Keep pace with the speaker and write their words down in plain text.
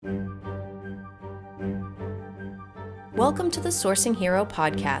Welcome to the Sourcing Hero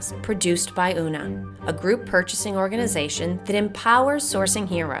podcast, produced by Una, a group purchasing organization that empowers sourcing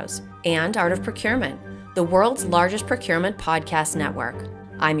heroes, and Art of Procurement, the world's largest procurement podcast network.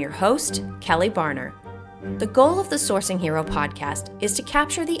 I'm your host, Kelly Barner. The goal of the Sourcing Hero podcast is to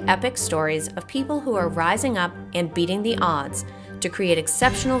capture the epic stories of people who are rising up and beating the odds to create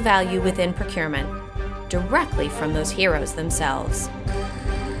exceptional value within procurement, directly from those heroes themselves.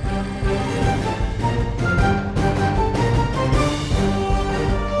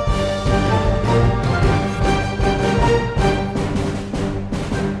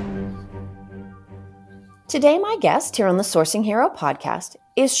 Today, my guest here on the Sourcing Hero podcast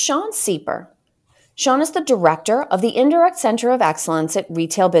is Sean Sieper. Sean is the director of the Indirect Center of Excellence at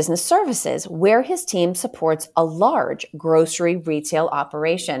Retail Business Services, where his team supports a large grocery retail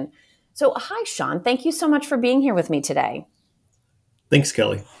operation. So, hi, Sean. Thank you so much for being here with me today. Thanks,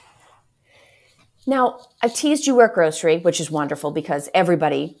 Kelly. Now, I've teased you work grocery, which is wonderful because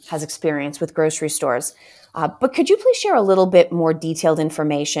everybody has experience with grocery stores. But could you please share a little bit more detailed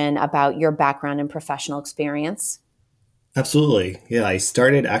information about your background and professional experience? Absolutely. Yeah, I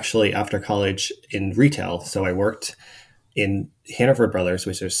started actually after college in retail. So I worked in Hannaford which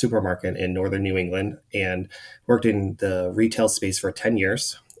is a supermarket in northern New England, and worked in the retail space for 10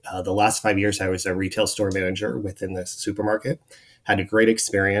 years. The last 5 years, I was a retail store manager within the supermarket. Had a great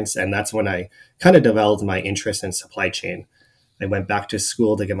experience, and that's when I kind of developed my interest in supply chain. I went back to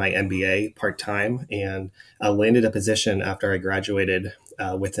school to get my MBA part-time and landed a position after I graduated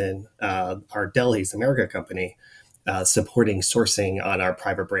within our Delhi's America company, supporting sourcing on our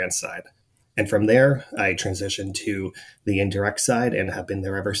private brand side. And from there, I transitioned to the indirect side and have been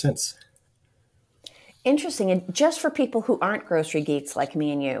there ever since. Interesting. And just for people who aren't grocery geeks like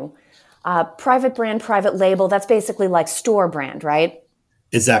me and you, private brand, private label, that's basically like store brand, right?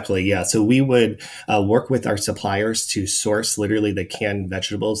 Exactly. Yeah. So we would work with our suppliers to source literally the canned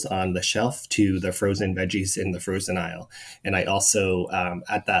vegetables on the shelf to the frozen veggies in the frozen aisle. And I also,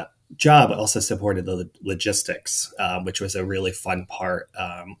 at that job, also supported the logistics, which was a really fun part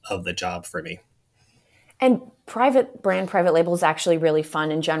of the job for me. And private brand, private label is actually really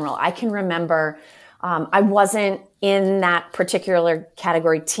fun in general. I can remember I wasn't in that particular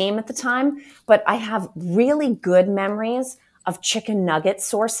category team at the time, but I have really good memories of chicken nugget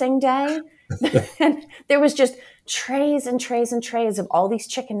sourcing day. And there was just trays and trays and trays of all these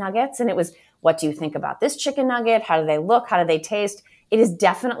chicken nuggets. And it was, what do you think about this chicken nugget? How do they look? How do they taste? It is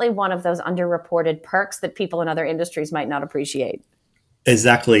definitely one of those underreported perks that people in other industries might not appreciate.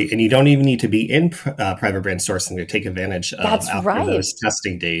 Exactly. And you don't even need to be in private brand sourcing to take advantage of That's after right. those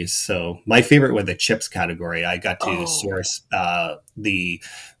testing days. So my favorite was the chips category. I got to source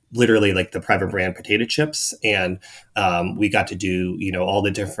literally like the private brand potato chips. And we got to do, all the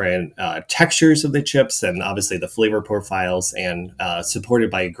different textures of the chips and obviously the flavor profiles, and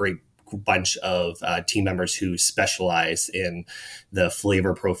supported by a great bunch of team members who specialize in the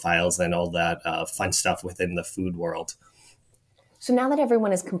flavor profiles and all that fun stuff within the food world. So now that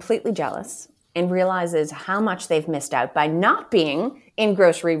everyone is completely jealous and realizes how much they've missed out by not being in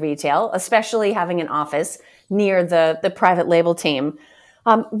grocery retail, especially having an office near the private label team,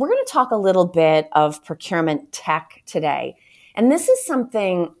 we're going to talk a little bit of procurement tech today. And this is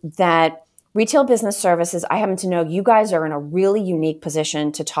something that Retail Business Services, I happen to know you guys are in a really unique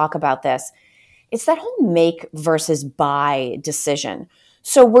position to talk about this. It's that whole make versus buy decision.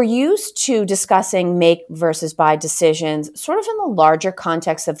 So we're used to discussing make versus buy decisions sort of in the larger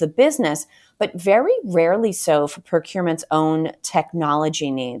context of the business, but very rarely so for procurement's own technology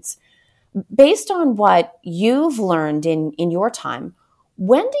needs. Based on what you've learned in your time,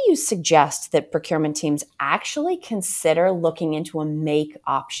 when do you suggest that procurement teams actually consider looking into a make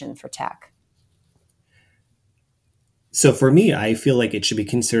option for tech? So for me, I feel like it should be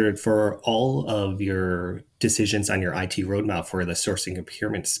considered for all of your decisions on your IT roadmap for the sourcing and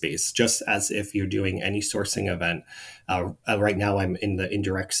procurement space, just as if you're doing any sourcing event. Right now, I'm in the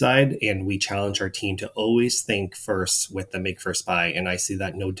indirect side, and we challenge our team to always think first with the make first buy. And I see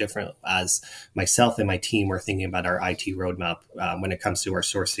that no different as myself and my team are thinking about our IT roadmap when it comes to our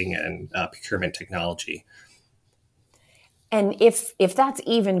sourcing and procurement technology. And if that's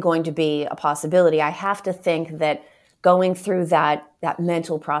even going to be a possibility, I have to think that going through that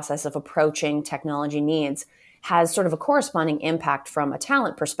mental process of approaching technology needs has sort of a corresponding impact from a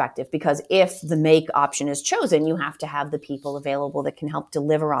talent perspective, because if the make option is chosen, you have to have the people available that can help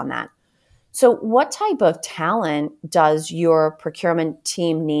deliver on that. So what type of talent does your procurement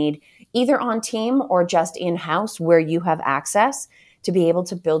team need, either on team or just in-house where you have access to be able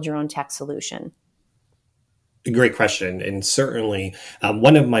to build your own tech solution? A great question. And certainly,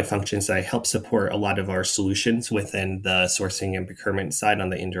 one of my functions that I help support a lot of our solutions within the sourcing and procurement side on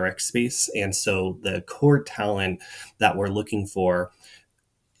the indirect space. And so the core talent that we're looking for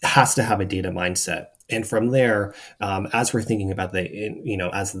has to have a data mindset. And from there, as we're thinking about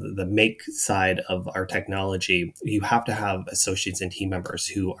as the make side of our technology, you have to have associates and team members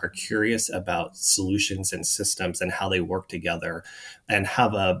who are curious about solutions and systems and how they work together, and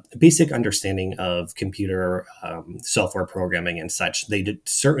have a basic understanding of computer software programming and such.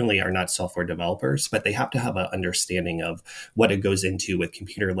 Certainly are not software developers, but they have to have an understanding of what it goes into with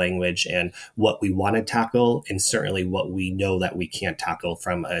computer language and what we want to tackle, and certainly what we know that we can't tackle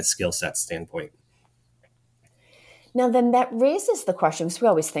from a skill set standpoint. Now, then that raises the question, because we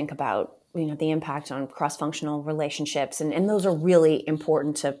always think about, the impact on cross-functional relationships, and those are really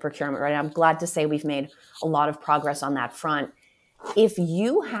important to procurement, right? I'm glad to say we've made a lot of progress on that front. If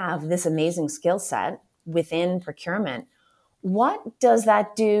you have this amazing skill set within procurement, what does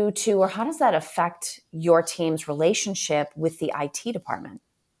that do to, or how does that affect your team's relationship with the IT department?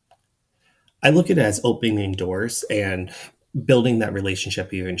 I look at it as opening doors and building that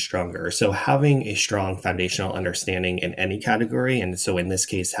relationship even stronger. So having a strong foundational understanding in any category, and so in this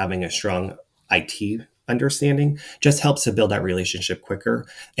case, having a strong IT understanding just helps to build that relationship quicker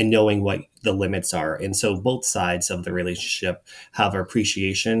and knowing what the limits are. And so both sides of the relationship have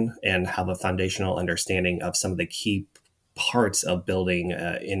appreciation and have a foundational understanding of some of the key parts of building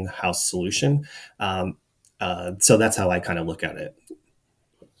an in-house solution. So that's how I kind of look at it.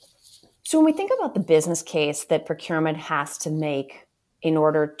 So when we think about the business case that procurement has to make in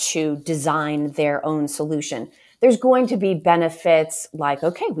order to design their own solution, there's going to be benefits like,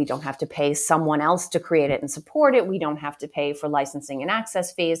 okay, we don't have to pay someone else to create it and support it. We don't have to pay for licensing and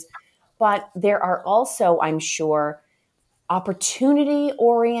access fees. But there are also, I'm sure, opportunity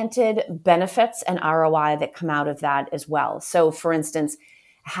oriented benefits and ROI that come out of that as well. So, for instance,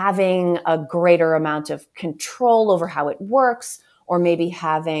 having a greater amount of control over how it works, or maybe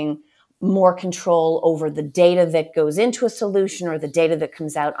having more control over the data that goes into a solution or the data that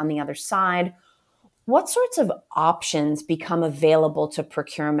comes out on the other side. What sorts of options become available to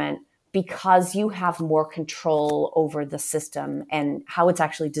procurement because you have more control over the system and how it's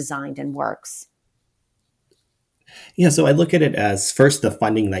actually designed and works? Yeah, so I look at it as first the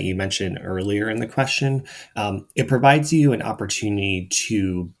funding that you mentioned earlier in the question. It provides you an opportunity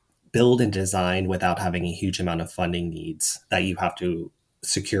to build and design without having a huge amount of funding needs that you have to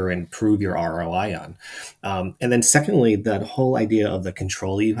secure and prove your ROI on. And then secondly, that whole idea of the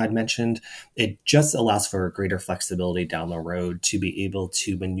control you had mentioned, it just allows for greater flexibility down the road to be able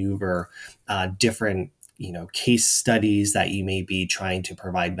to maneuver different case studies that you may be trying to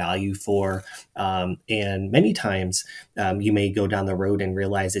provide value for, and many times you may go down the road and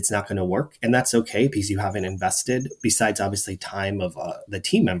realize it's not going to work, and that's okay because you haven't invested, besides obviously time of the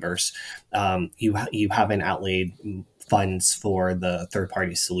team members, you haven't outlaid funds for the third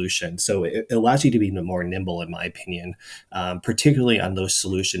party solution. So it allows you to be more nimble, in my opinion, particularly on those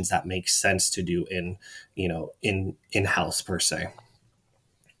solutions that make sense to do in house per se.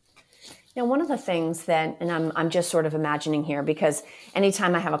 Now, one of the things that, and I'm just sort of imagining here, because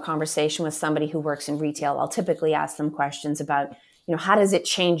anytime I have a conversation with somebody who works in retail, I'll typically ask them questions about, how does it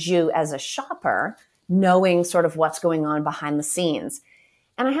change you as a shopper, knowing sort of what's going on behind the scenes?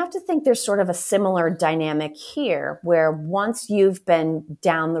 And I have to think there's sort of a similar dynamic here, where once you've been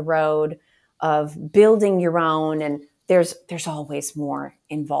down the road of building your own, and there's always more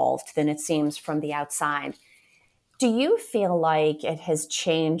involved than it seems from the outside. Do you feel like it has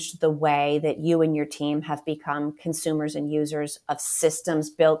changed the way that you and your team have become consumers and users of systems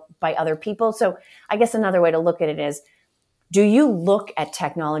built by other people? So I guess another way to look at it is, do you look at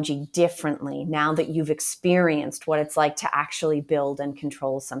technology differently now that you've experienced what it's like to actually build and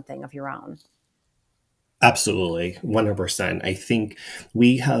control something of your own? Absolutely, 100%. I think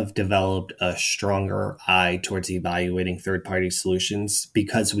we have developed a stronger eye towards evaluating third party solutions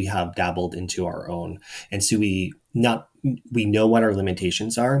because we have dabbled into our own. And so we know what our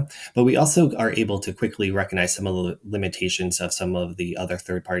limitations are, but we also are able to quickly recognize some of the limitations of some of the other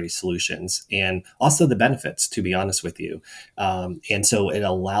third party solutions and also the benefits, to be honest with you. And so it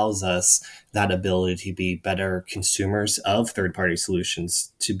allows us that ability to be better consumers of third party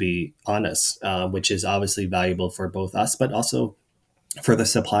solutions, to be honest, which is obviously valuable for both us, but also for the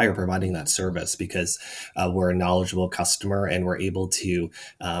supplier providing that service, because we're a knowledgeable customer and we're able to,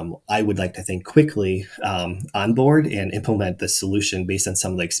 I would like to think, quickly onboard and implement the solution based on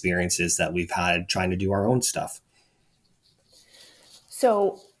some of the experiences that we've had trying to do our own stuff.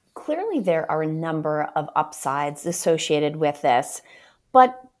 So clearly there are a number of upsides associated with this,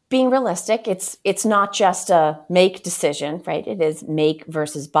 but being realistic, it's not just a make decision, right? It is make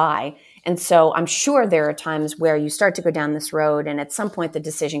versus buy. And so I'm sure there are times where you start to go down this road and at some point the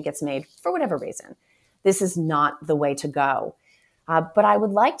decision gets made for whatever reason. This is not the way to go. But I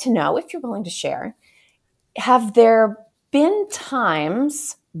would like to know, if you're willing to share, have there been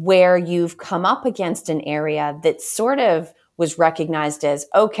times where you've come up against an area that sort of was recognized as,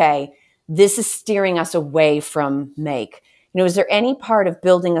 okay, this is steering us away from make? Is there any part of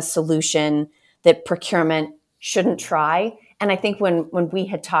building a solution that procurement shouldn't try? And I think when we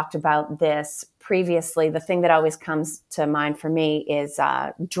had talked about this previously, the thing that always comes to mind for me is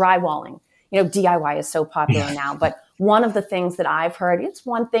drywalling. DIY is so popular now, but one of the things that I've heard, it's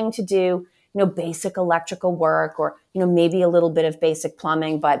one thing to do, basic electrical work or, maybe a little bit of basic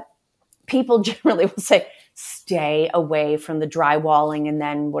plumbing, but people generally will say, stay away from the drywalling and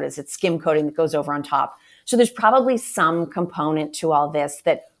then skim coating that goes over on top. So there's probably some component to all this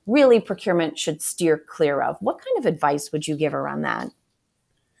that really procurement should steer clear of. What kind of advice would you give around that?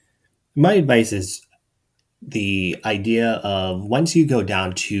 My advice is the idea of once you go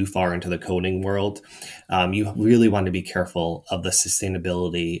down too far into the coding world, you really want to be careful of the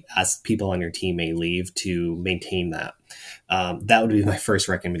sustainability as people on your team may leave to maintain that. That would be my first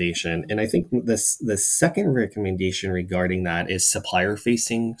recommendation. And I think the second recommendation regarding that is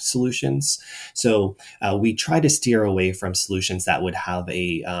supplier-facing solutions. So we try to steer away from solutions that would have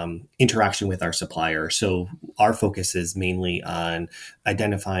a interaction with our supplier. So our focus is mainly on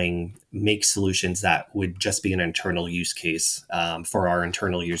identifying make solutions that would just be an internal use case for our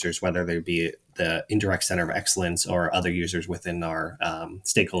internal users, whether they be the Indirect Center of Excellence or other users within our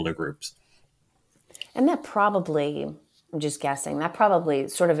stakeholder groups. And that probably, I'm just guessing, that probably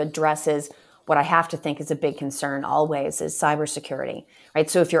sort of addresses what I have to think is a big concern always is cybersecurity, right?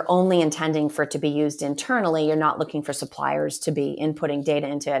 So if you're only intending for it to be used internally, you're not looking for suppliers to be inputting data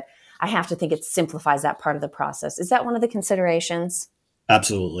into it. I have to think it simplifies that part of the process. Is that one of the considerations?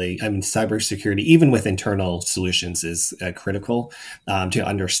 Absolutely. I mean, cybersecurity, even with internal solutions, is critical to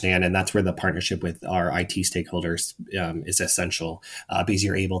understand. And that's where the partnership with our IT stakeholders is essential because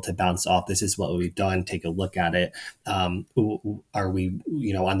you're able to bounce off. This is what we've done. Take a look at it. Are we,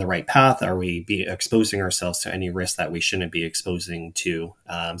 on the right path? Are we exposing ourselves to any risk that we shouldn't be exposing to?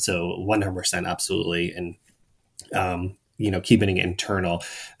 So 100% absolutely. And keeping it internal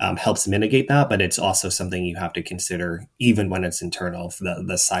helps mitigate that, but it's also something you have to consider even when it's internal for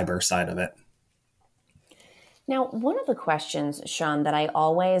the cyber side of it. Now, one of the questions, Sean, that I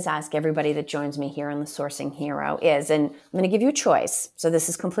always ask everybody that joins me here on the Sourcing Hero is, and I'm going to give you a choice, so this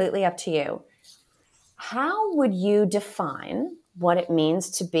is completely up to you. How would you define what it means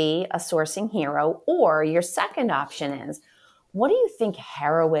to be a sourcing hero? Or your second option is, what do you think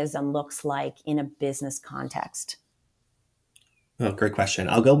heroism looks like in a business context? Oh, great question.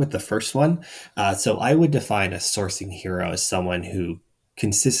 I'll go with the first one. So I would define a sourcing hero as someone who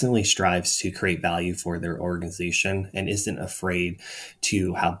consistently strives to create value for their organization and isn't afraid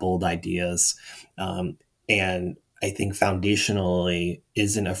to have bold ideas. And I think foundationally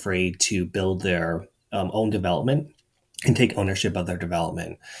isn't afraid to build their own development and take ownership of their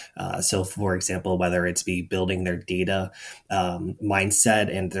development. So for example, whether it's be building their data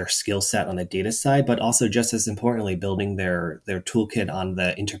mindset and their skill set on the data side, but also just as importantly, building their toolkit on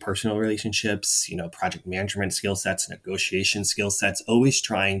the interpersonal relationships, project management skill sets, negotiation skill sets, always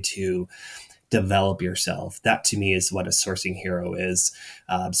trying to develop yourself. That to me is what a sourcing hero is.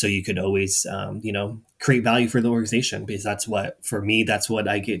 So you could always, create value for the organization because that's what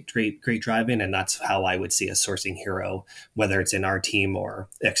I get great drive in. And that's how I would see a sourcing hero, whether it's in our team or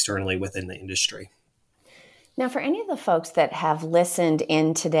externally within the industry. Now, for any of the folks that have listened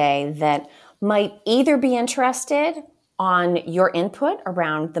in today that might either be interested on your input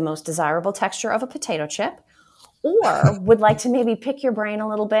around the most desirable texture of a potato chip, or would like to maybe pick your brain a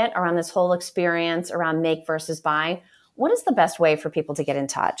little bit around this whole experience around make versus buy, what is the best way for people to get in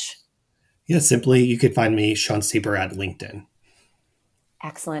touch? Yeah, simply you could find me, Sean Sieper, at LinkedIn.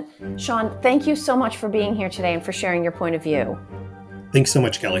 Excellent. Sean, thank you so much for being here today and for sharing your point of view. Thanks so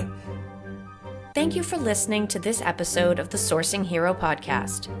much, Kelly. Thank you for listening to this episode of the Sourcing Hero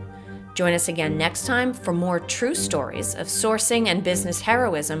podcast. Join us again next time for more true stories of sourcing and business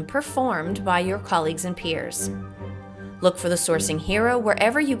heroism performed by your colleagues and peers. Look for the Sourcing Hero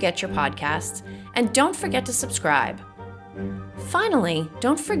wherever you get your podcasts, and don't forget to subscribe. Finally,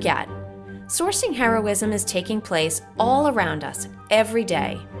 don't forget, sourcing heroism is taking place all around us every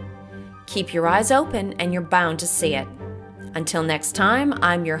day. Keep your eyes open and you're bound to see it. Until next time,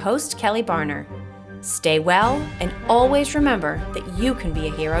 I'm your host, Kelly Barner. Stay well, and always remember that you can be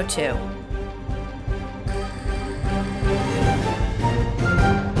a hero too.